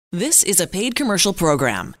This is a paid commercial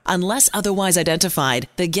program. Unless otherwise identified,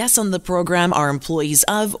 the guests on the program are employees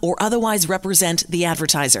of or otherwise represent the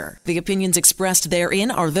advertiser. The opinions expressed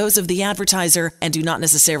therein are those of the advertiser and do not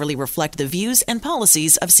necessarily reflect the views and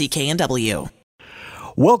policies of CKNW.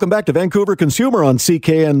 Welcome back to Vancouver Consumer on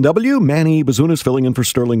CKNW. Manny Bazunas filling in for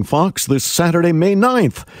Sterling Fox this Saturday, May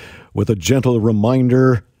 9th, with a gentle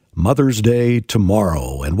reminder, Mother's Day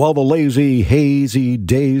tomorrow. And while the lazy, hazy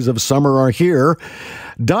days of summer are here,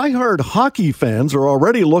 diehard hockey fans are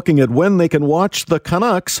already looking at when they can watch the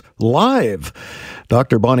Canucks live.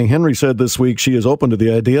 Dr. Bonnie Henry said this week she is open to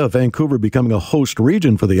the idea of Vancouver becoming a host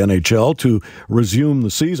region for the NHL to resume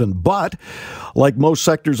the season. But, like most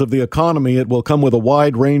sectors of the economy, it will come with a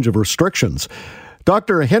wide range of restrictions.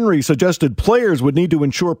 Dr. Henry suggested players would need to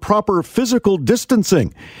ensure proper physical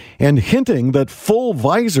distancing and hinting that full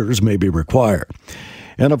visors may be required.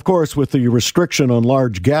 And of course, with the restriction on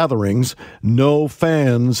large gatherings, no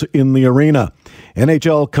fans in the arena.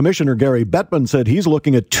 NHL Commissioner Gary Bettman said he's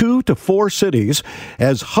looking at 2 to 4 cities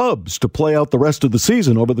as hubs to play out the rest of the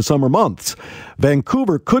season over the summer months.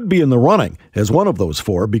 Vancouver could be in the running as one of those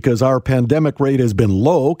 4 because our pandemic rate has been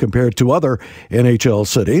low compared to other NHL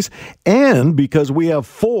cities, and because we have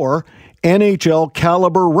 4 NHL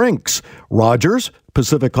caliber rinks: Rogers,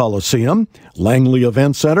 Pacific Coliseum, Langley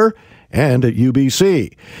Event Center, and at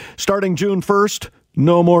UBC. Starting June 1st,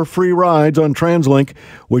 no more free rides on TransLink,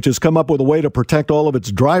 which has come up with a way to protect all of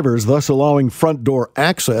its drivers, thus allowing front door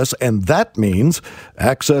access, and that means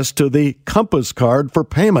access to the Compass card for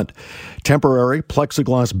payment. Temporary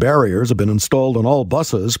plexiglass barriers have been installed on all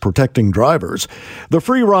buses, protecting drivers. The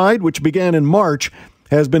free ride, which began in March,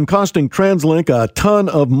 has been costing TransLink a ton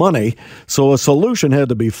of money, so a solution had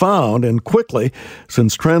to be found, and quickly,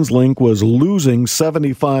 since TransLink was losing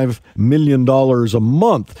 $75 million a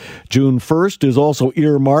month. June 1st is also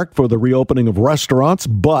earmarked for the reopening of restaurants,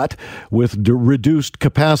 but with reduced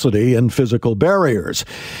capacity and physical barriers.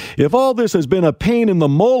 If all this has been a pain in the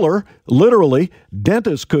molar, literally,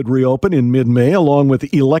 dentists could reopen in mid-May along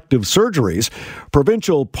with elective surgeries.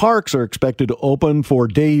 Provincial parks are expected to open for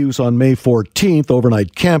day use on May 14th. Overnight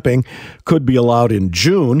camping could be allowed in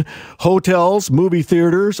June. Hotels, movie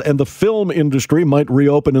theaters, and the film industry might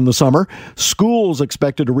reopen in the summer. Schools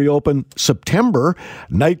expected to reopen September.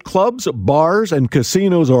 Nightclubs, bars, and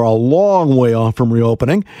casinos are a long way off from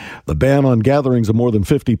reopening. The ban on gatherings of more than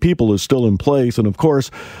 50 people is still in place. And of course,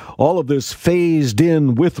 all of this phased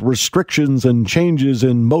in with restrictions and changes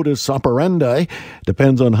in modus operandi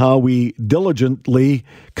depends on how we diligently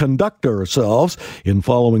conduct ourselves in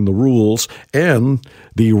following the rules and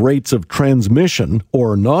the rates of transmission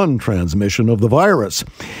or non-transmission of the virus.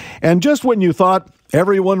 And just when you thought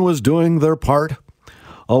everyone was doing their part,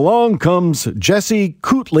 along comes Jesse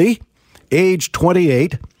Kootley, age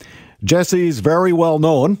 28. Jesse's very well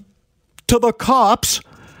known to the cops.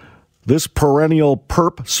 This perennial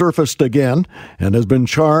perp surfaced again and has been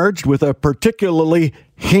charged with a particularly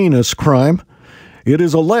heinous crime. It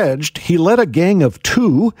is alleged he led a gang of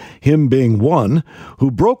 2, him being 1, who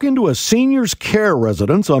broke into a seniors' care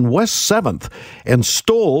residence on West 7th and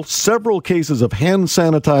stole several cases of hand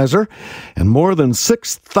sanitizer and more than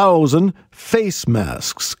 6,000 face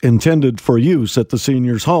masks intended for use at the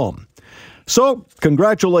seniors' home. So,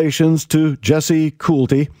 congratulations to Jesse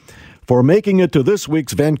Kootley for making it to this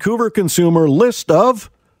week's Vancouver Consumer list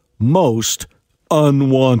of most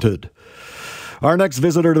unwanted. Our next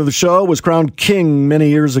visitor to the show was crowned king many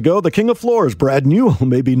years ago. The King of Floors, Brad Newell,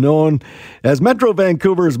 may be known as Metro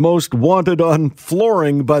Vancouver's most wanted on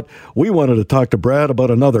flooring, but we wanted to talk to Brad about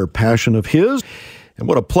another passion of his. And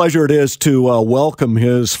what a pleasure it is to welcome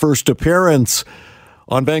his first appearance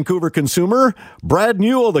on Vancouver Consumer, Brad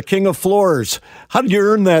Newell, the King of Floors. How did you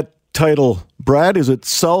earn that title, Brad? Is it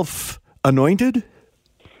self-anointed?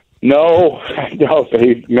 No,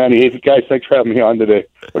 Manny, guys, thanks for having me on today.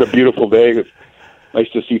 What a beautiful day. It's nice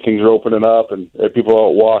to see things are opening up and people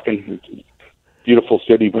out walking. Beautiful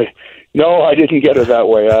city. But no, I didn't get it that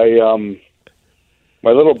way.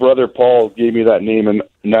 My little brother, Paul, gave me that name in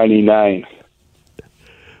 99.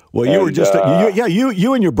 Well, you were just,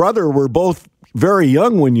 you and your brother were both very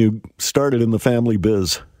young when you started in the family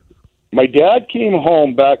biz. My dad came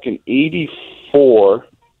home back in 83,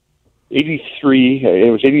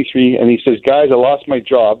 it was 83, and he says, guys, I lost my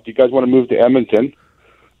job. Do you guys want to move to Edmonton,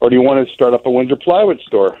 or do you want to start up a Windsor plywood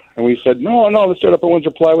store? And we said, no, let's start up a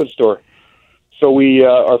Windsor plywood store. So we,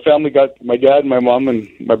 our family got, my dad and my mom and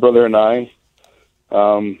my brother and I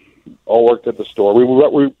all worked at the store.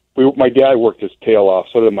 My dad worked his tail off,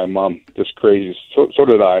 so did my mom, just crazy. So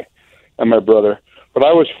did I and my brother. But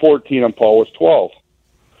I was 14 and Paul was 12.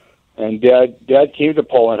 And Dad came to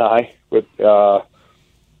Paul and I with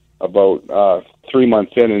about 3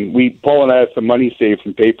 months in, and Paul and I had some money saved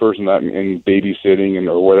from papers and that, and babysitting and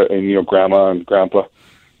or whatever, and grandma and grandpa,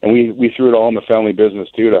 and we threw it all in the family business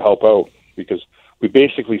too to help out, because we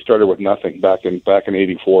basically started with nothing back in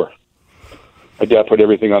 '84. My dad put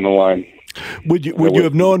everything on the line. Would you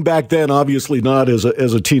have known back then, obviously not as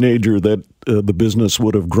a teenager, that the business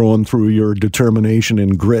would have grown through your determination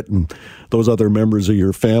and grit and those other members of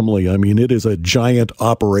your family? I mean, it is a giant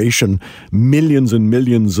operation, millions and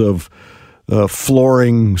millions of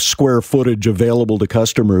flooring square footage available to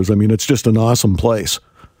customers. I mean, it's just an awesome place.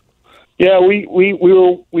 Yeah, we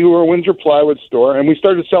were a Windsor Plywood store, and we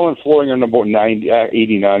started selling flooring in about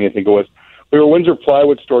 89, I think it was. We were a Windsor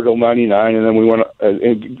Plywood store till 99, and then we went.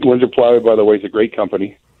 Windsor Plywood, by the way, is a great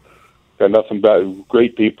company. Got nothing bad.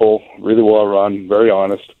 Great people, really well run, very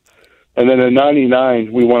honest. And then in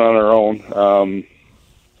 99, we went on our own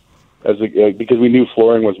because we knew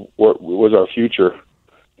flooring was our future,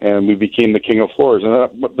 and we became the King of Floors.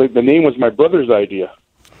 And the name was my brother's idea.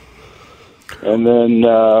 And then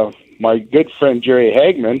my good friend Jerry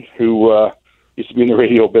Hagman, who used to be in the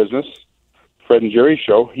radio business, Fred and Jerry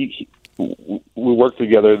show, we worked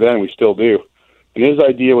together then, we still do. And his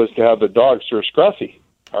idea was to have the dog, Sir Scruffy,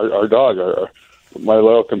 our dog, my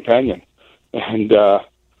loyal companion. And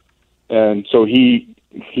so he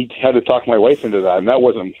had to talk my wife into that, and that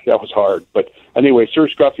was hard. But anyway, Sir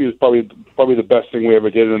Scruffy was probably the best thing we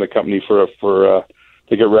ever did in the company for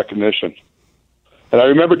to get recognition. And I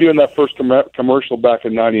remember doing that first commercial back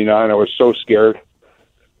in '99. I was so scared,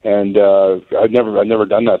 and I'd never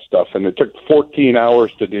done that stuff. And it took 14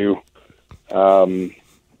 hours to do 3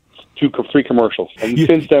 commercials. And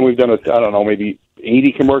since then, we've done maybe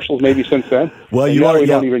 80 commercials, maybe since then. Well, we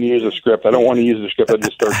don't even use a script. I don't want to use a script. I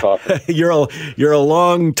just start talking. You're a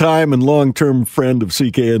long time and long-term friend of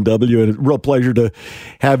CKNW, and it's a real pleasure to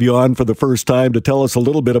have you on for the first time to tell us a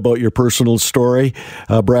little bit about your personal story.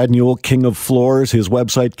 Brad Newell, King of Floors, his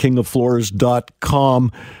website,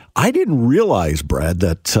 kingoffloors.com. I didn't realize, Brad,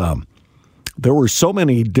 that there were so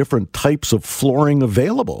many different types of flooring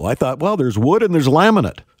available. I thought, well, there's wood and there's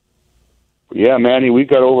laminate. Yeah, Manny, we've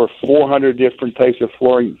got over 400 different types of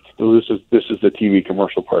flooring. This is the TV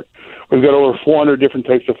commercial part. We've got over 400 different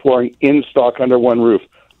types of flooring in stock under one roof.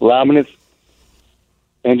 Laminates,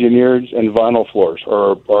 engineered, and vinyl floors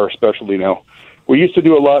are our specialty now. We used to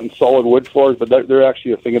do a lot in solid wood floors, but they're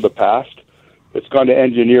actually a thing of the past. It's gone to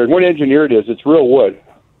engineered. What engineered is, it's real wood.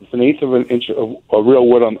 It's 1/8 of an inch of real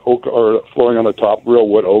wood on oak or flooring on the top, real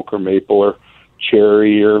wood, oak or maple or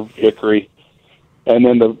cherry or hickory. And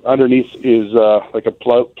then the underneath is like a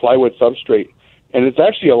plywood substrate. And it's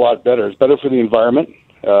actually a lot better. It's better for the environment.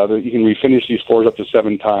 You can refinish these floors up to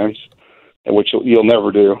 7 times, which you'll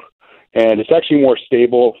never do. And it's actually more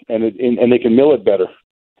stable, and they can mill it better.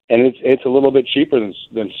 And it's a little bit cheaper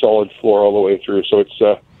than solid floor all the way through. So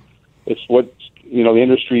it's what, the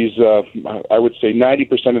industry's, I would say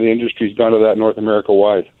 90% of the industry's gone to that North America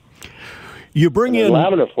wide. You bring in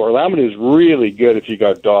laminate floor. Laminate is really good if you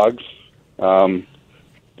got dogs.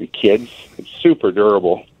 The kids, it's super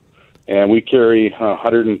durable, and we carry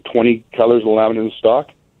 120 colors of laminate in stock,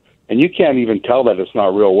 and you can't even tell that it's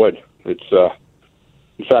not real wood. It's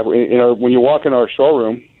in fact, when you walk in our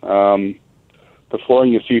showroom, the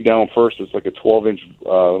flooring you see down first is like a 12-inch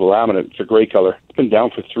laminate. It's a gray color. It's been down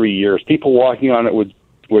for 3 years. People walking on it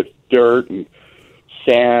with dirt and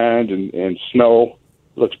sand and snow.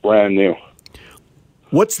 It looks brand new.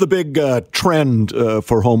 What's the big trend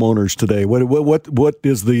for homeowners today? What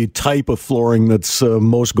is the type of flooring that's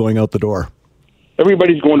most going out the door?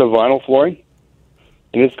 Everybody's going to vinyl flooring,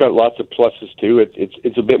 and it's got lots of pluses too.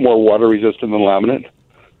 It's a bit more water resistant than laminate.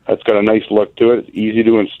 It's got a nice look to it. It's easy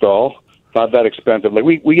to install. Not that expensive. Like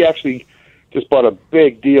we actually just bought a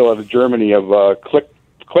big deal out of Germany of Click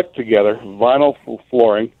Together vinyl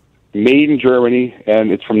flooring, made in Germany,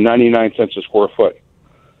 and it's from 99 cents a square foot.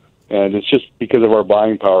 And it's just because of our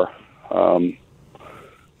buying power.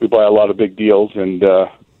 We buy a lot of big deals, and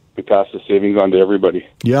we pass the savings on to everybody.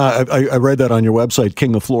 Yeah, I read that on your website,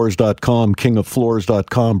 kingoffloors.com,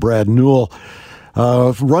 kingoffloors.com. Brad Newell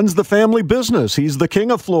runs the family business. He's the King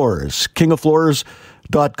of Floors,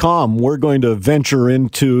 kingoffloors.com. We're going to venture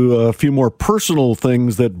into a few more personal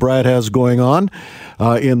things that Brad has going on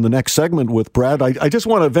in the next segment with Brad. I just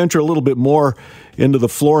want to venture a little bit more into the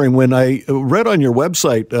flooring. When I read on your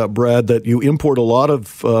website, Brad, that you import a lot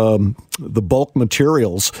of the bulk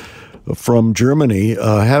materials from Germany,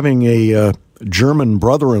 having a German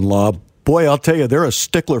brother-in-law, boy, I'll tell you, they're a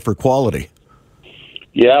stickler for quality.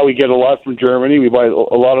 Yeah, we get a lot from Germany. We buy a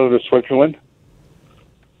lot out of Switzerland.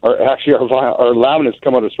 Our laminates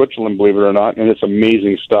come out of Switzerland, believe it or not, and it's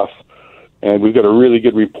amazing stuff. and we've got a really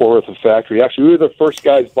good rapport with the factory. Actually, we were the first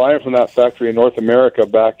guys buying from that factory in North America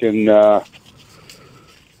back in 01,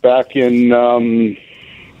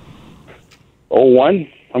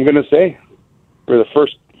 I'm going to say. We're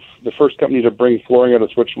the first company to bring flooring out of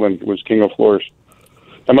Switzerland was King of Floors.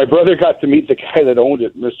 And my brother got to meet the guy that owned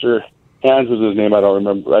it. Mr. Hans was his name. I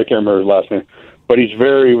can't remember his last name. But he's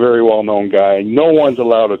very, very well-known guy. No one's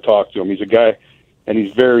allowed to talk to him. He's a guy, and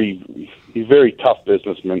he's very tough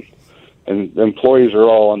businessman. And the employees are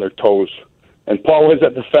all on their toes. And Paul was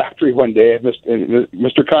at the factory one day,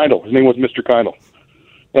 Mr. Kindle. His name was Mr. Kindle.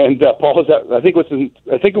 And Paul was at, I think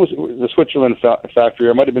it was the Switzerland factory,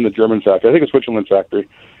 or it might have been the German factory. I think it's Switzerland factory.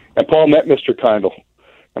 And Paul met Mr. Kindle.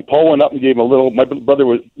 And Paul went up and gave him a little. My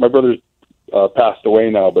brother passed away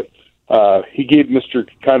now, but he gave Mr.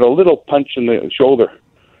 Kindle a little punch in the shoulder.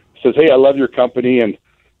 He says, "Hey, I love your company," and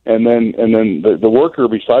then the worker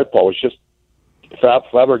beside Paul was just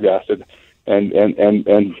flabbergasted, and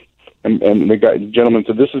the gentleman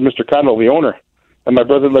said, "This is Mr. Kindle, the owner." And my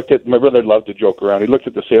brother loved to joke around. He looked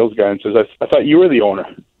at the sales guy and says, I thought you were the owner.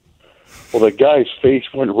 Well, the guy's face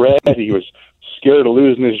went red. He was scared of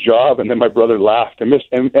losing his job, and then my brother laughed. And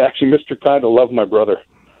actually, Mr. Kindle loved my brother,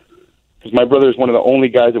 because my brother is one of the only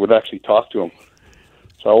guys that would actually talk to him.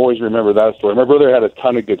 So I always remember that story. My brother had a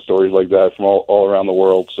ton of good stories like that from all around the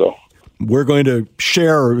world. So we're going to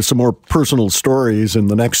share some more personal stories in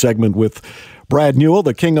the next segment with Brad Newell,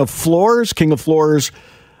 the King of Floors,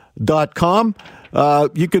 kingofloors.com.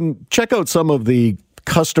 You can check out some of the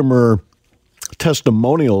customer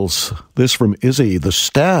testimonials. This from Izzy. The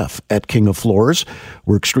staff at King of Floors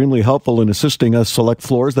were extremely helpful in assisting us select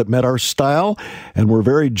floors that met our style, and were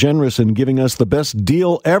very generous in giving us the best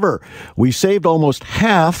deal ever. We saved almost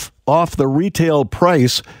half off the retail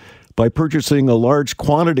price by purchasing a large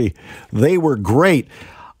quantity. They were great.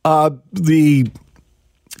 The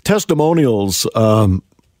testimonials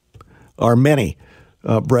are many,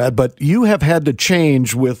 Brad, but you have had to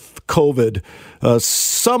change with COVID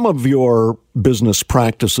some of your business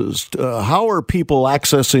practices. How are people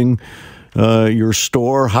accessing your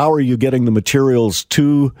store? How are you getting the materials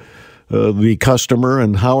to the customer,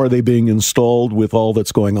 and how are they being installed with all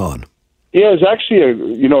that's going on? Yeah, it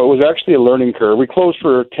was actually a learning curve. We closed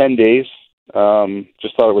for 10 days.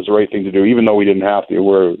 Just thought it was the right thing to do, even though we didn't have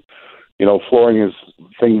to. Flooring is a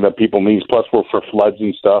thing that people need. Plus, we're for floods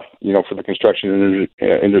and stuff, for the construction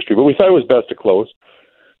industry. But we thought it was best to close.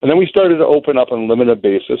 And then we started to open up on a limited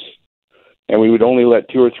basis, and we would only let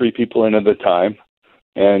 2 or 3 people in at a time.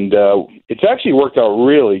 And it's actually worked out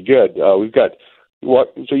really good. We've got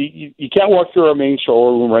so you can't walk through our main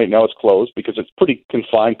showroom right now. It's closed because it's pretty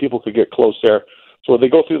confined. People could get close there. So they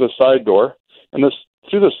go through the side door, and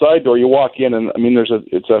through the side door you walk in, and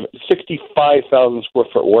it's a 65,000 square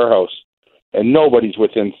foot warehouse, and nobody's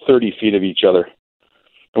within 30 feet of each other.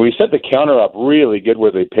 And we set the counter up really good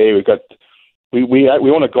where they pay. We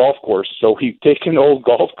own a golf course, so we've taken old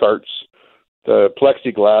golf carts, the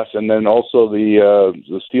plexiglass, and then also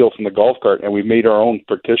the steel from the golf cart, and we've made our own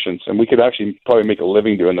partitions. And we could actually probably make a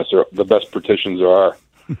living doing this. They're the best partitions there are.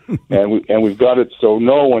 and we've got it so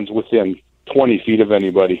no one's within 20 feet of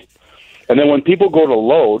anybody. And then when people go to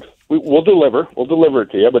load, we'll deliver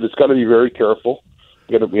it to you, but it's got to be very careful.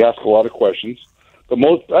 We ask a lot of questions. But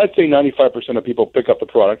I'd say 95% of people pick up the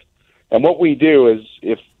product. And what we do is,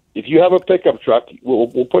 if you have a pickup truck,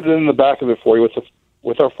 we'll put it in the back of it for you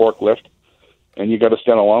with our forklift, and you got to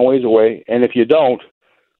stand a long ways away. And if you don't,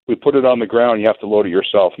 we put it on the ground. You have to load it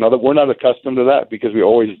yourself. Now, that we're not accustomed to that because we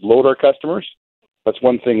always load our customers. That's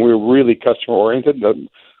one thing. We're really customer oriented.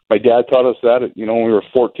 My dad taught us that when we were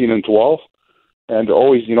 14 and 12, and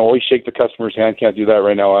always shake the customer's hand. Can't do that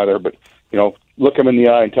right now either, but look them in the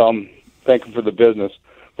eye and tell them, thank them for the business.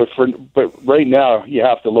 But right now, you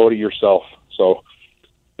have to load it yourself. So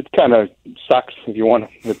it kind of sucks if you want.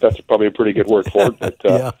 That's probably a pretty good word for it. But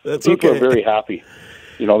yeah, that's people okay. are very happy.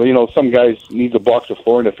 Some guys need a box of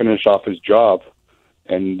flooring to finish off his job.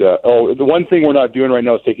 And the one thing we're not doing right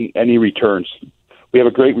now is taking any returns. We have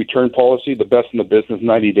a great return policy, the best in the business,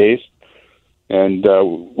 90 days. And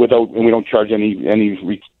we don't charge any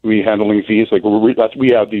rehandling fees.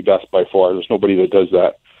 We have the best by far. There's nobody that does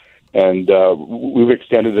that. And we've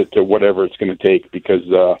extended it to whatever it's going to take because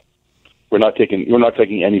we're not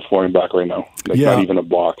taking any flooring back right now. Not even a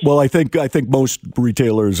box. Well, I think most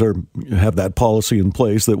retailers have that policy in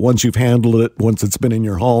place that once you've handled it, once it's been in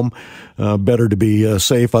your home, better to be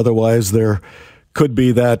safe. Otherwise, there could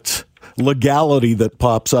be that legality that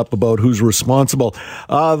pops up about who's responsible.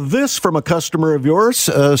 This from a customer of yours,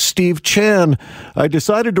 Steve Chan. I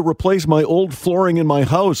decided to replace my old flooring in my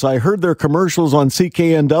house. I heard their commercials on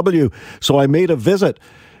CKNW, so I made a visit.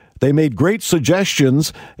 They made great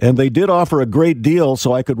suggestions, and they did offer a great deal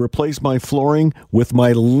so I could replace my flooring with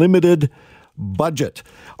my limited budget.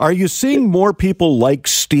 Are you seeing more people like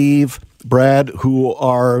Steve, Brad, who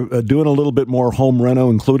are doing a little bit more home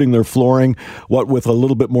reno, including their flooring, with a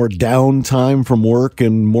little bit more downtime from work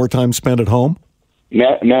and more time spent at home?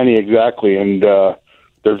 Manny, exactly. And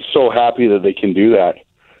they're so happy that they can do that.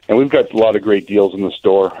 And we've got a lot of great deals in the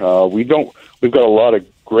store. We've got a lot of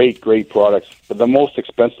great products. But the most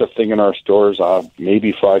expensive thing in our store is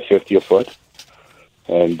maybe $5.50 a foot,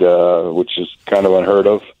 and which is kind of unheard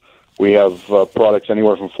of. We have products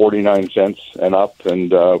anywhere from 49 cents and up,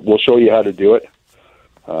 and we'll show you how to do it.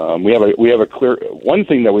 We have a clear. One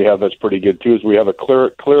thing that we have that's pretty good too is we have a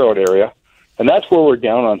clear out area, and that's where we're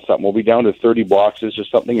down on something. We'll be down to 30 boxes or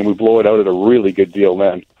something, and we blow it out at a really good deal.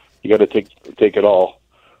 Then you got to take it all,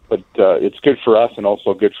 but it's good for us and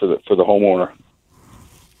also good for the homeowner.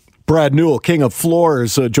 Brad Newell, King of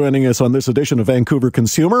Floors, joining us on this edition of Vancouver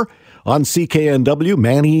Consumer on CKNW.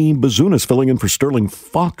 Manny Bazunas filling in for Sterling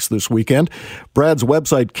Fox this weekend. Brad's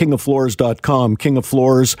website, kingoffloors.com,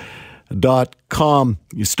 kingoffloors.com.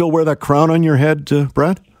 You still wear that crown on your head,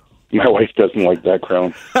 Brad? My wife doesn't like that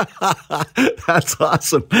crown. That's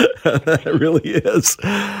awesome. That really is.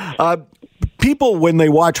 People, when they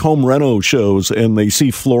watch home reno shows and they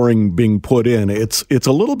see flooring being put in, it's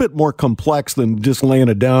a little bit more complex than just laying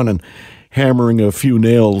it down and hammering a few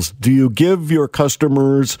nails. Do you give your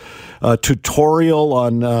customers a tutorial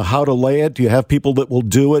on how to lay it? Do you have people that will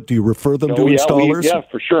do it? Do you refer them to installers? Yeah,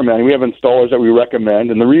 for sure, man. We have installers that we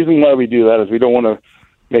recommend, and the reason why we do that is we don't want to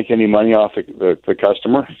make any money off the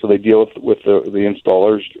customer, so they deal with the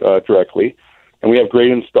installers directly. And we have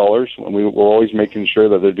great installers, and we're always making sure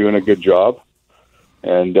that they're doing a good job.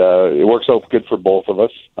 And it works out good for both of us.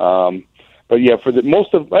 But yeah, for the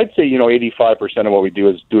most of, I'd say 85% of what we do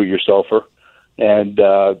is do-it-yourselfer, and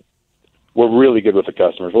we're really good with the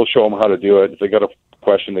customers. We'll show them how to do it. If they got a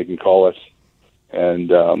question, they can call us. And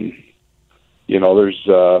there's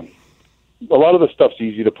a lot of the stuff's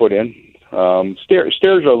easy to put in. Stairs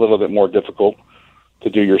are a little bit more difficult to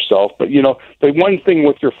do yourself, but the one thing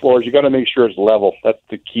with your floors, you got to make sure it's level. That's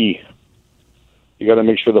the key. You got to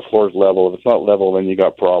make sure the floor is level. If it's not level, then you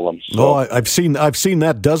got problems. So. Oh, I've seen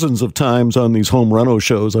that dozens of times on these home reno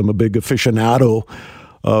shows. I'm a big aficionado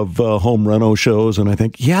of home reno shows, and I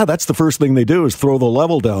think, that's the first thing they do is throw the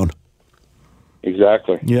level down.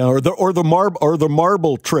 Exactly. Yeah, or the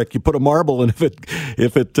marble trick. You put a marble, and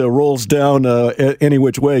if it rolls down any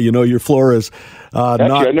which way, your floor is Actually,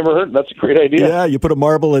 not. I never heard. That's a great idea. Yeah, you put a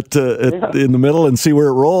marble in the middle and see where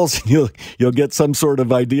it rolls. You'll get some sort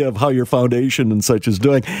of idea of how your foundation and such is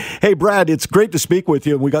doing. Hey, Brad, it's great to speak with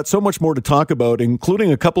you. We got so much more to talk about,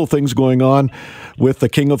 including a couple of things going on with the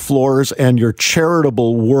King of Floors and your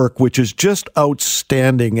charitable work, which is just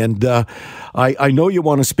outstanding. And I know you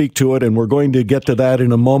want to speak to it, and we're going to get to that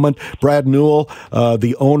in a moment. Brad Newell,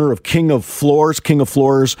 the owner of King of Floors,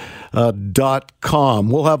 kingoffloors.com.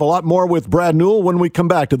 We'll have a lot more with Brad Newell when we come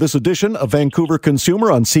back to this edition of Vancouver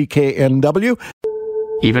Consumer on CKNW.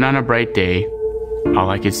 Even on a bright day, all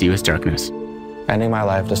I could see was darkness. Ending my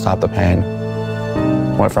life to stop the pain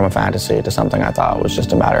went from a fantasy to something I thought was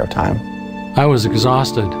just a matter of time. I was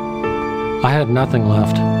exhausted. I had nothing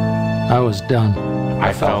left. I was done.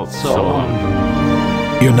 I felt so alone.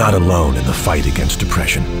 You're not alone in the fight against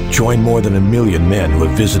depression. Join more than 1 million men who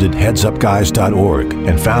have visited headsupguys.org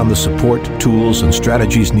and found the support, tools, and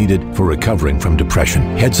strategies needed for recovering from depression.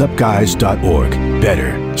 Headsupguys.org.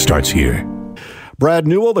 Better starts here. Brad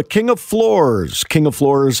Newell, the King of Floors,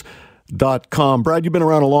 kingoffloors.com. Brad, you've been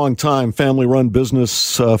around a long time, family-run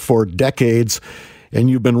business for decades,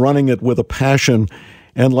 and you've been running it with a passion.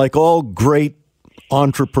 And like all great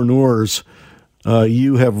entrepreneurs,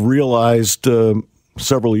 you have realized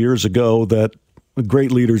several years ago that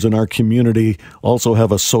great leaders in our community also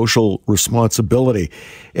have a social responsibility.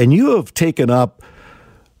 And you have taken up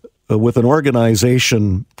with an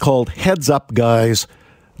organization called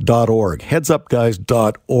headsupguys.org.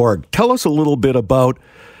 Headsupguys.org. Tell us a little bit about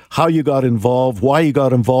how you got involved, why you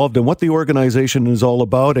got involved, and what the organization is all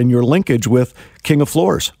about, and your linkage with King of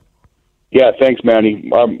Floors. Yeah, thanks, Manny.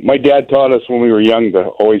 My dad taught us when we were young to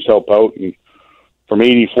always help out, and from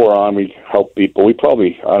 84 on, we helped people. We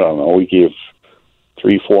probably, we gave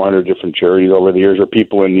 300-400 different charities over the years, or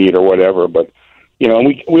people in need or whatever. But, and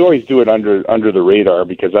we always do it under the radar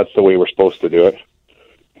because that's the way we're supposed to do it.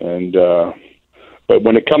 And but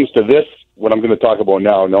when it comes to this, what I'm going to talk about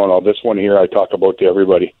now, no, this one here I talk about to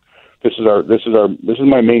everybody. This is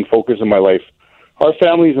my main focus in my life. Our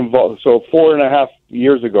family's involved. So 4.5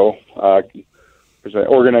 years ago, there's an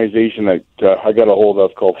organization that I got a hold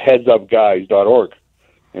of called headsupguys.org.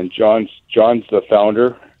 and John's the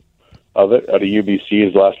founder of it out of UBC.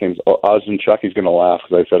 His last name's Ozenchuk. He's going to laugh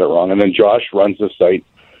because I said it wrong. And then Josh runs the site,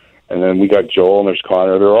 and then we got Joel and there's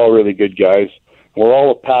Connor. They're all really good guys. We're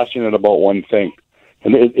all passionate about one thing,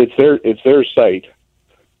 and it's their site.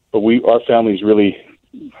 But our families really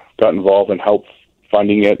got involved and helped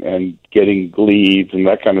funding it and getting leads and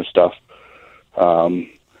that kind of stuff.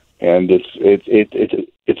 And it's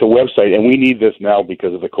a website, and we need this now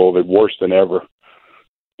because of the COVID, worse than ever.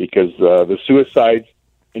 Because the suicides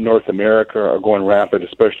in North America are going rampant,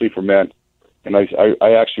 especially for men. And I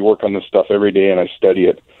actually work on this stuff every day, and I study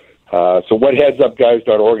it. So what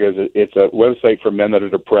headsupguys.org is, it's a website for men that are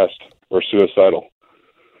depressed or suicidal.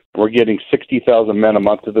 We're getting 60,000 men a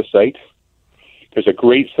month to the site. There's a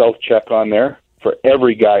great self-check on there for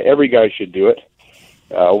every guy. Every guy should do it.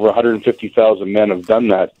 Over 150,000 men have done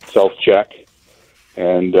that self-check.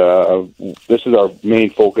 And this is our main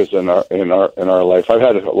focus in our life. I've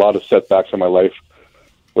had a lot of setbacks in my life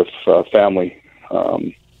with family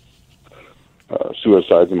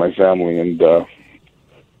suicides in my family, and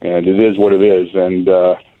it is what it is. And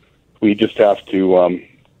we just have to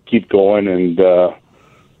keep going. And the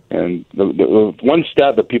one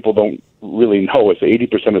stat that people don't really know is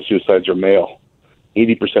 80% of suicides are male,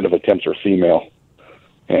 80% of attempts are female.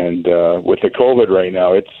 And with the COVID right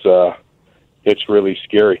now, it's really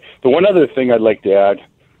scary. The one other thing I'd like to add,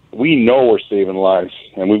 we know we're saving lives,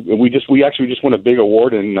 and we actually just won a big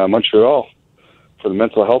award in Montreal for the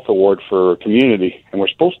Mental Health Award for community, and we're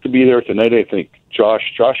supposed to be there tonight. I think Josh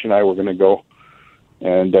and I were going to go,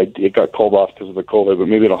 and it got called off because of the COVID, but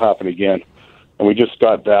maybe it'll happen again. And we just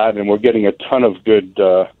got that, and we're getting a ton of good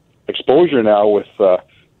exposure now with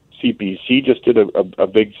CPC. Just did a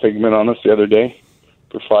big segment on us the other day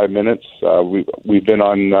for 5 minutes. We've been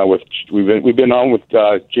on with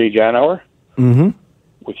Jay Janauer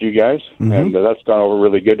with you guys, and that's gone over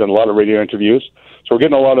really good. Done a lot of radio interviews, so we're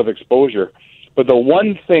getting a lot of exposure. But the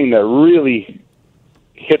one thing that really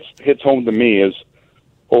hits home to me is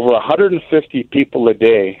over 150 people a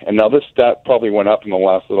day, and now this stat probably went up in the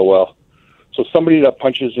last little while. So somebody that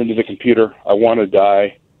punches into the computer, I want to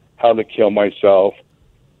die, how to kill myself,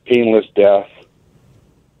 painless death,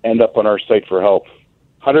 end up on our site for help.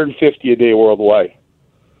 150 a day worldwide.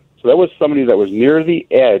 So that was somebody that was near the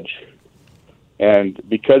edge, and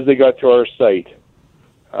because they got to our site,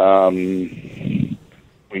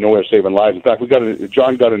 we know we're saving lives. In fact,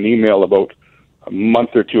 John got an email about a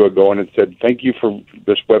month or two ago, and it said, "Thank you for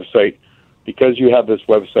this website. Because you have this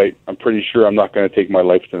website, I'm pretty sure I'm not going to take my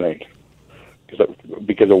life tonight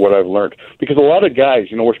because of what I've learned." Because a lot of guys,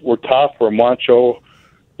 we're tough, we're macho.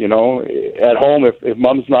 At home, if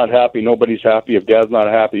mom's not happy, nobody's happy. If dad's not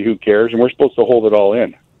happy, who cares? And we're supposed to hold it all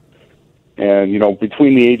in. And,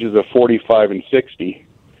 between the ages of 45 and 60,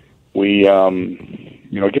 we,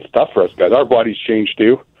 it gets tough for us guys. Our bodies change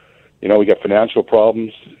too. We got financial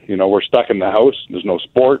problems. We're stuck in the house. There's no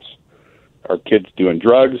sports. Our kids doing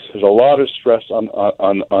drugs. There's a lot of stress on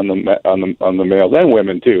the males and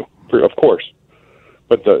women too, of course.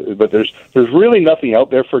 But there's really nothing out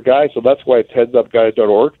there for guys, so that's why it's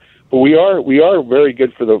headsupguys.org. But we are very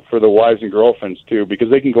good for the wives and girlfriends too, because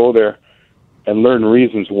they can go there and learn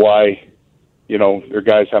reasons why their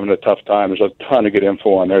guy's having a tough time. There's a ton of good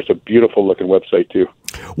info on there. It's a beautiful looking website too.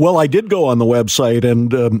 Well, I did go on the website,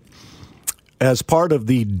 and as part of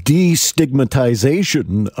the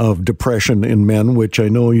destigmatization of depression in men, which I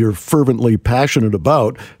know you're fervently passionate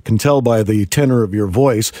about, can tell by the tenor of your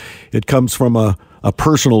voice, it comes from a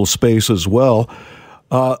personal space as well,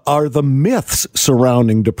 are the myths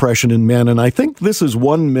surrounding depression in men. And I think this is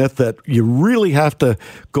one myth that you really have to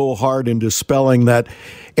go hard in dispelling, that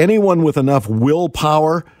anyone with enough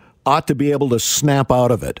willpower ought to be able to snap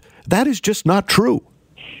out of it. That is just not true.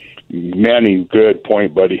 Manny, good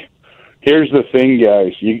point, buddy. Here's the thing,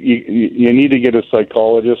 guys. You need to get a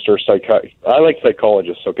psychologist or I like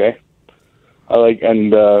psychologists, okay?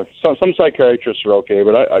 Some psychiatrists are okay,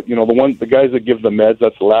 but the guys that give the meds,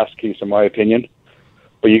 that's the last case in my opinion.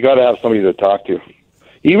 But you got to have somebody to talk to,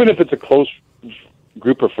 even if it's a close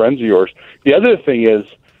group of friends of yours. The other thing is,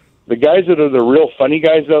 the guys that are the real funny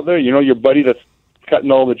guys out there, your buddy that's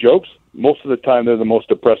cutting all the jokes, most of the time they're the most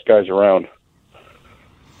depressed guys around.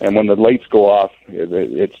 And when the lights go off,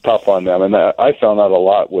 it's tough on them. And I found that a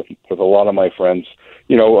lot with a lot of my friends.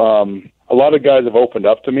 A lot of guys have opened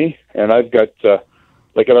up to me, and I've got,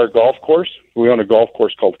 like at our golf course, we own a golf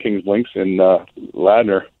course called Kings Links in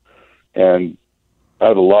Ladner, and I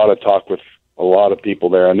had a lot of talk with a lot of people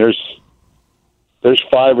there. And there's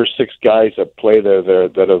 5 or 6 guys that play there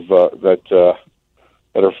that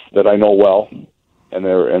I know well, and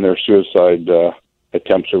they're suicide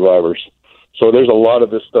attempt survivors. So there's a lot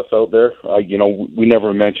of this stuff out there. We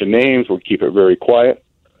never mention names. We keep it very quiet.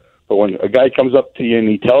 But when a guy comes up to you and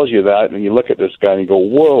he tells you that, and you look at this guy and you go,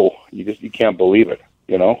 "Whoa!" You can't believe it,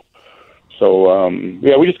 So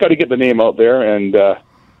we just got to get the name out there. And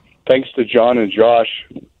thanks to John and Josh.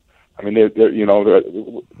 I mean, we're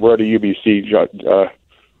at a UBC.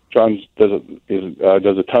 John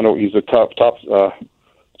does a ton of. He's a top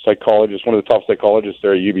psychologist, one of the top psychologists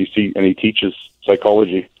there at UBC, and he teaches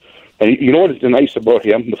psychology. And you know what is nice about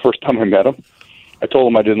him? The first time I met him, I told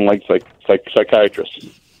him I didn't like psychiatrists.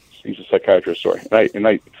 He's a psychiatrist, sorry. And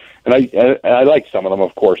I like some of them,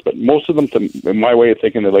 of course, but most of them, in my way of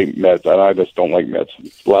thinking, they like meds, and I just don't like meds.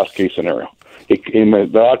 It's the last case scenario.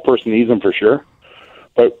 The odd person needs them for sure,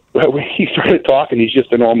 but when he started talking, he's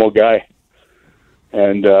just a normal guy.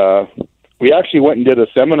 And we actually went and did a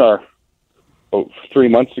seminar about 3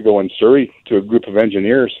 months ago in Surrey to a group of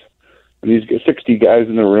engineers, and these 60 guys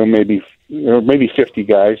in the room, maybe 50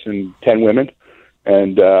 guys and 10 women,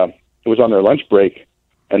 and it was on their lunch break.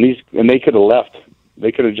 And they could have left.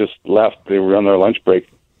 They could have just left. They were on their lunch break.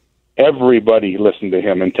 Everybody listened to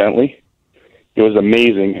him intently. It was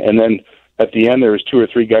amazing. And then at the end, there was 2 or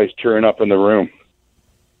 3 guys tearing up in the room.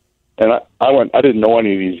 And I didn't know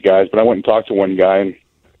any of these guys, but I went and talked to one guy and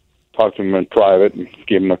talked to him in private and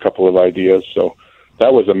gave him a couple of ideas. So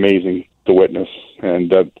that was amazing to witness. And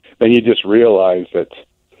then you just realize that,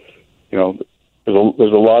 there's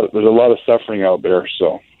a lot of suffering out there.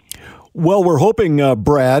 So. Well, we're hoping,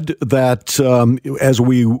 Brad, that as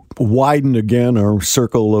we widen again our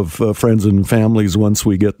circle of friends and families once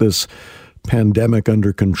we get this pandemic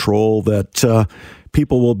under control, that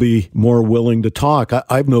people will be more willing to talk.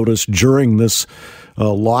 I've noticed during this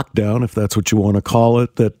lockdown, if that's what you want to call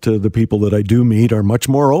it, that the people that I do meet are much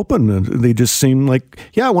more open. And they just seem like,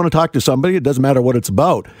 I want to talk to somebody. It doesn't matter what it's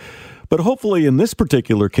about. But hopefully in this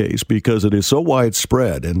particular case, because it is so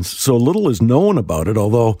widespread and so little is known about it,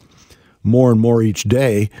 although more and more each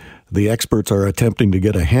day, the experts are attempting to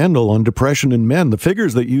get a handle on depression in men. The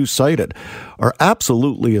figures that you cited are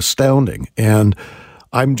absolutely astounding. And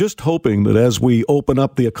I'm just hoping that as we open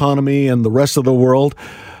up the economy and the rest of the world,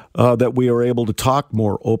 that we are able to talk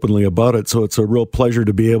more openly about it. So it's a real pleasure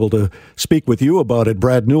to be able to speak with you about it.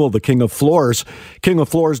 Brad Newell, the King of Floors,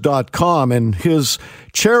 kingoffloors.com, and his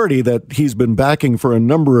charity that he's been backing for a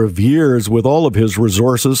number of years with all of his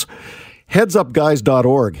resources,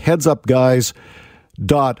 headsupguys.org,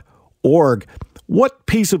 headsupguys.org. What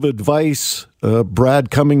piece of advice,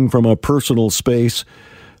 Brad, coming from a personal space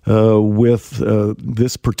with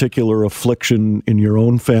this particular affliction in your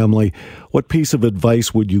own family, what piece of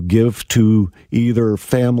advice would you give to either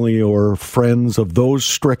family or friends of those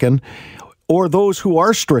stricken or those who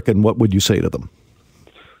are stricken? What would you say to them?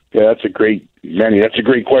 Yeah, that's a great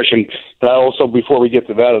question. And I also, before we get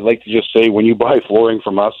to that, I'd like to just say, when you buy flooring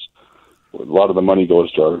from us, a lot of the money goes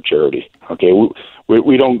to our charity. Okay,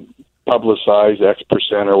 we don't publicize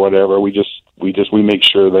X% or whatever. We make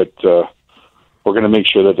sure that we're going to make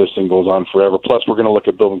sure that this thing goes on forever. Plus, we're going to look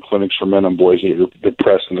at building clinics for men and boys that are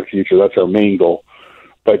depressed in the future. That's our main goal.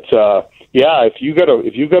 But if you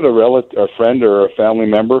got a relative, a friend, or a family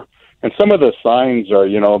member, and some of the signs are,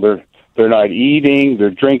 they're not eating,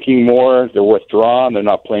 they're drinking more, they're withdrawn, they're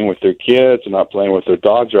not playing with their kids, they're not playing with their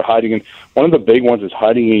dogs, they're hiding in. One of the big ones is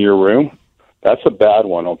hiding in your room. That's a bad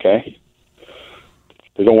one, okay?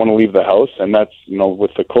 They don't want to leave the house, and that's,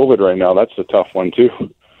 with the COVID right now, that's a tough one too.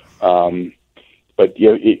 But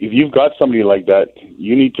if you've got somebody like that,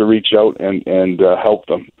 you need to reach out and help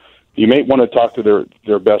them. You may want to talk to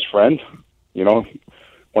their best friend, one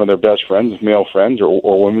of their best friends, male friends,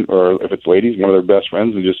 or women, or if it's ladies, one of their best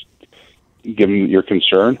friends, and just give them your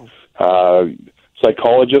concern.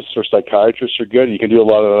 Psychologists or psychiatrists are good. You can do a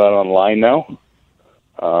lot of that online now.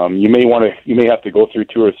 You may have to go through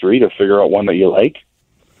 2 or 3 to figure out one that you like.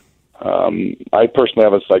 I personally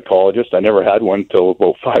have a psychologist. I never had one until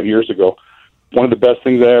about 5 years ago. One of the best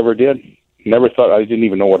things I ever did. Never thought, I didn't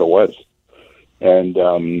even know what it was. And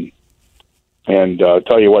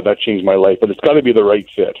tell you what, that changed my life. But it's got to be the right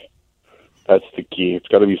fit. That's the key. It's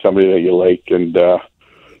got to be somebody that you like, and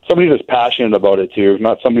somebody that's passionate about it too.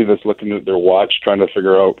 Not somebody that's looking at their watch trying to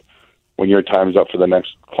figure out when your time's up for the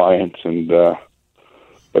next client. And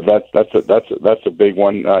but that's a big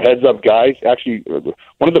one. Heads Up Guys. Actually,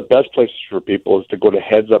 one of the best places for people is to go to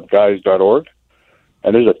headsupguys.org.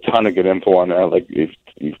 And there's a ton of good info on there. Like if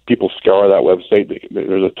people scour that website,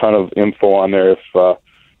 there's a ton of info on there.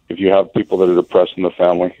 If you have people that are depressed in the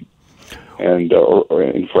family, and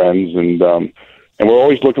and friends, and we're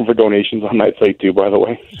always looking for donations on that site too. By the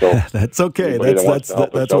way, so that's okay. That's what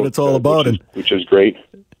it's all about, which is great.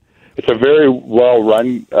 It's a very well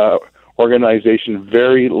run organization,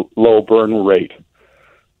 very low burn rate.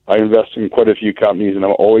 I invest in quite a few companies, and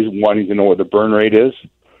I'm always wanting to know what the burn rate is.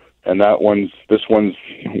 And this one's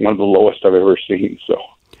one of the lowest I've ever seen. So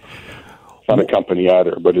it's not a company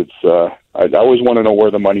either, but it's I always want to know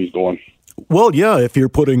where the money's going. Well, yeah, if you're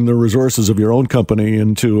putting the resources of your own company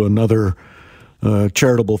into another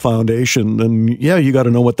charitable foundation, then yeah, you got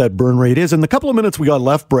to know what that burn rate is. In the couple of minutes we got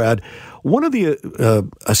left, Brad, one of the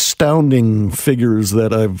astounding figures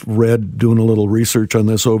that I've read doing a little research on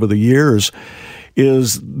this over the years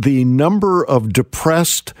is the number of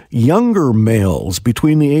depressed younger males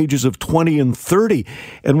between the ages of 20 and 30.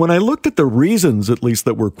 And when I looked at the reasons, at least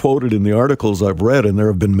that were quoted in the articles I've read, and there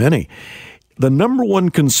have been many, the number one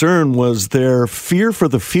concern was their fear for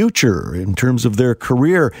the future in terms of their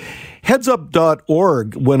career.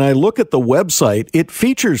 Headsup.org, when I look at the website, it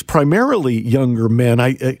features primarily younger men.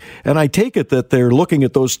 And I take it that they're looking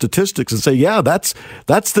at those statistics and say, yeah, that's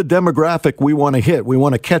the demographic we want to hit. We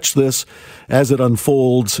want to catch this as it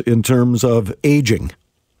unfolds in terms of aging.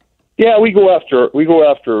 Yeah, we go after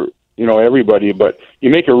everybody, but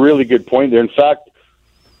you make a really good point there. In fact,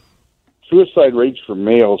 suicide rates for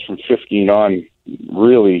males from 15 on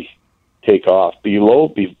really take off.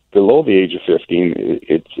 Below the age of 15,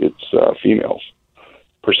 it's females,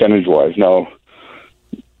 percentage-wise. Now,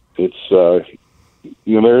 it's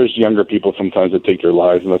there's younger people sometimes that take their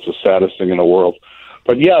lives, and that's the saddest thing in the world.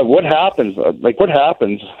 But yeah, what happens,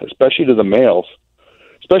 especially to the males,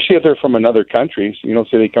 especially if they're from another country,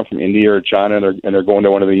 say they come from India or China and they're going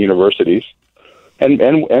to one of the universities, and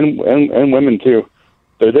women too.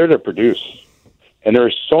 They're there to produce, and there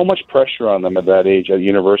is so much pressure on them at that age at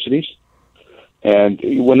universities. And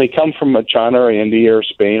when they come from China or India or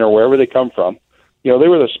Spain or wherever they come from, they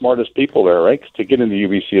were the smartest people there, right? To get into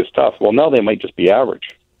UBC is tough. Well, now they might just be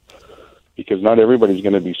average because not everybody's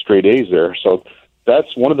going to be straight A's there. So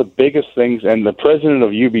that's one of the biggest things. And the president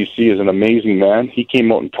of UBC is an amazing man. He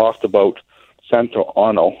came out and talked about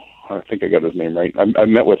Santoro. I think I got his name right. I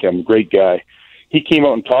met with him. Great guy. He came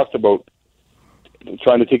out and talked about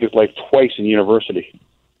trying to take his life twice in university.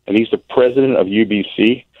 And he's the president of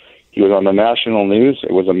UBC. He was on the national news.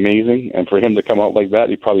 It was amazing. And for him to come out like that,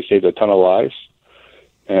 he probably saved a ton of lives.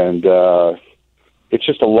 And it's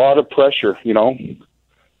just a lot of pressure, a 20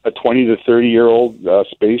 to 30-year-old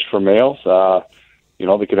space for males. They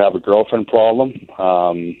could have a girlfriend problem.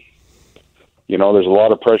 There's a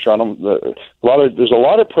lot of pressure on them. There's a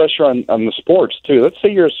lot of pressure on the sports, too. Let's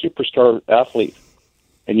say you're a superstar athlete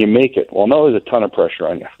and you make it. Well, now there's a ton of pressure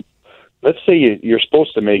on you. Let's say you're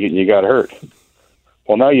supposed to make it and you got hurt.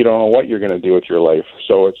 Well, now you don't know what you're going to do with your life.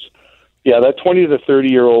 So it's, that 20 to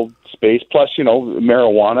 30-year-old space, plus,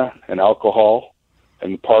 marijuana and alcohol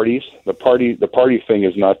and parties. The party thing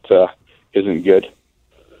is isn't good.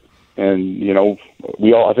 And,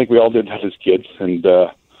 I think we all did that as kids. And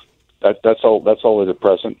that's all the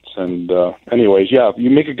depressants. And anyways, you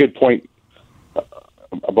make a good point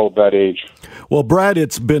about that age. Well, Brad,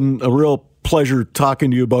 it's been a real pleasure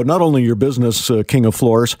talking to you about not only your business, King of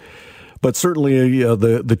Floors, but certainly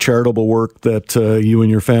the charitable work that you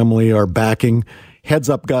and your family are backing.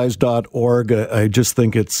 Headsupguys.org. I just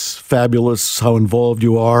think it's fabulous how involved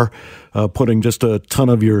you are, putting just a ton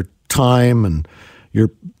of your time and your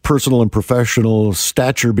personal and professional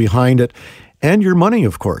stature behind it. And your money,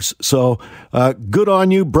 of course. So good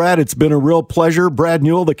on you, Brad. It's been a real pleasure. Brad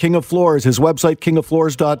Newell, the King of Floors, his website,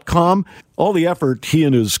 kingoffloors.com. All the effort he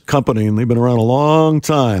and his company, and they've been around a long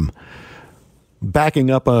time,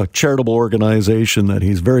 backing up a charitable organization that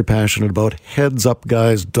he's very passionate about,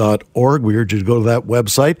 headsupguys.org. We urge you to go to that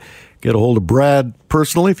website, get a hold of Brad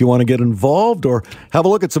personally if you want to get involved or have a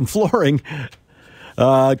look at some flooring.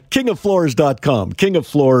 Kingoffloors.com,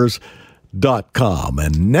 kingoffloors.com.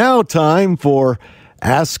 And now time for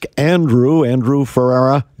Ask Andrew. Andrew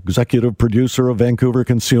Ferrara, executive producer of Vancouver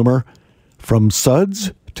Consumer. From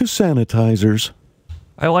suds to sanitizers.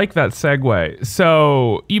 I like that segue.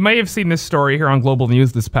 So you may have seen this story here on Global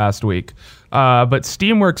News this past week, but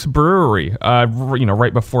Steamworks Brewery,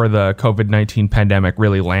 right before the COVID-19 pandemic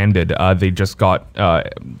really landed, they just got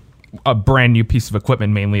a brand new piece of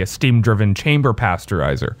equipment, mainly a steam-driven chamber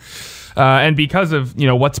pasteurizer. And because of,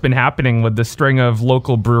 what's been happening with the string of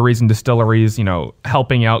local breweries and distilleries,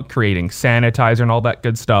 helping out creating sanitizer and all that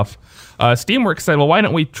good stuff, Steamworks said, well, why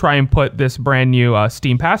don't we try and put this brand new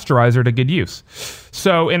steam pasteurizer to good use?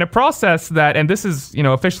 So in a process that, and this is,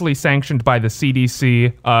 officially sanctioned by the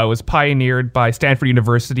CDC, was pioneered by Stanford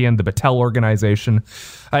University and the Battelle organization,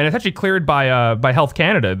 and it's actually cleared by Health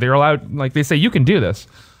Canada. They're allowed, they say, you can do this.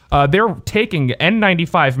 they're taking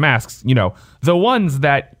N95 masks, the ones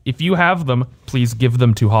that if you have them, please give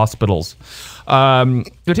them to hospitals.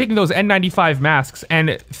 They're taking those N95 masks,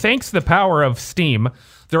 and thanks to the power of steam,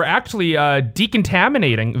 they're actually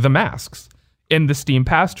decontaminating the masks in the steam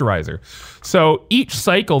pasteurizer. So each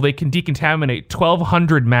cycle, they can decontaminate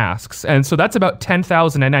 1,200 masks, and so that's about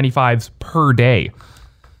 10,000 N95s per day.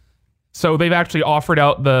 So they've actually offered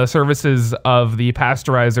out the services of the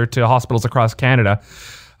pasteurizer to hospitals across Canada.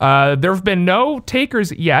 There have been no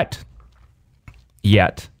takers yet.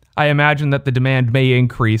 I imagine that the demand may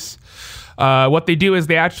increase. What they do is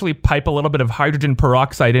they actually pipe a little bit of hydrogen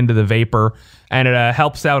peroxide into the vapor, and it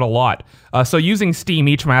helps out a lot. So using steam,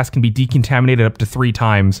 each mask can be decontaminated up to 3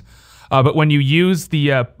 times. But when you use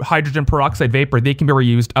the hydrogen peroxide vapor, they can be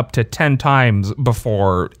reused up to 10 times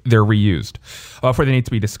before they're reused, before they need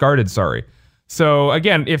to be discarded, sorry. So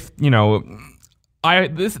again, if, to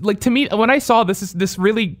me, when I saw this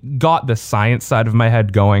really got the science side of my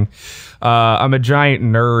head going. I'm a giant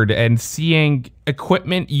nerd, and seeing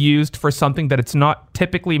equipment used for something that it's not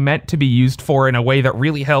typically meant to be used for in a way that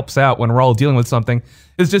really helps out when we're all dealing with something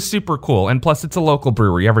is just super cool. And plus, it's a local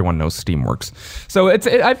brewery. Everyone knows Steamworks. So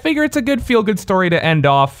I figure it's a good feel-good story to end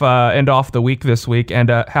off the week this week. And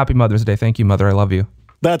happy Mother's Day. Thank you, Mother. I love you.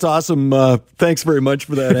 That's awesome. Thanks very much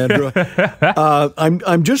for that, Andrew.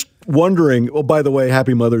 I'm just wondering, by the way,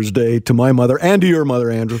 happy Mother's Day to my mother and to your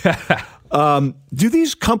mother, Andrew. Do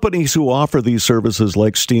these companies who offer these services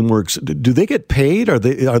like Steamworks, do they get paid? Are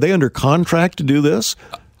they under contract to do this?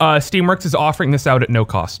 Steamworks is offering this out at no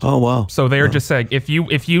cost. Oh, wow. So they're just saying, if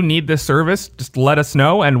you need this service, just let us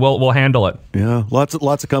know and we'll handle it. Yeah, lots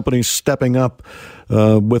of companies stepping up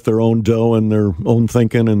with their own dough and their own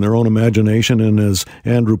thinking and their own imagination. And as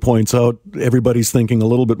Andrew points out, everybody's thinking a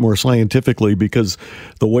little bit more scientifically, because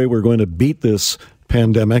the way we're going to beat this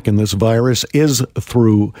pandemic and this virus is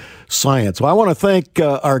through science. Well, I want to thank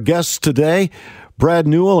our guests today, Brad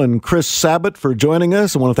Newell and Chris Sabat, for joining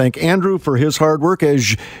us. I want to thank Andrew for his hard work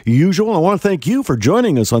as usual. I want to thank you for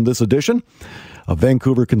joining us on this edition of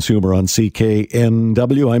Vancouver Consumer on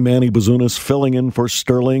CKNW. I'm Manny Bazunas, filling in for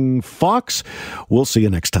Sterling Fox. We'll see you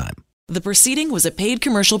next time. The proceeding was a paid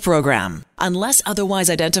commercial program. Unless otherwise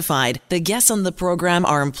identified, the guests on the program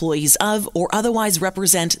are employees of or otherwise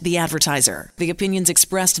represent the advertiser. The opinions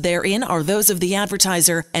expressed therein are those of the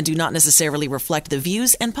advertiser and do not necessarily reflect the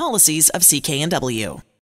views and policies of CKNW.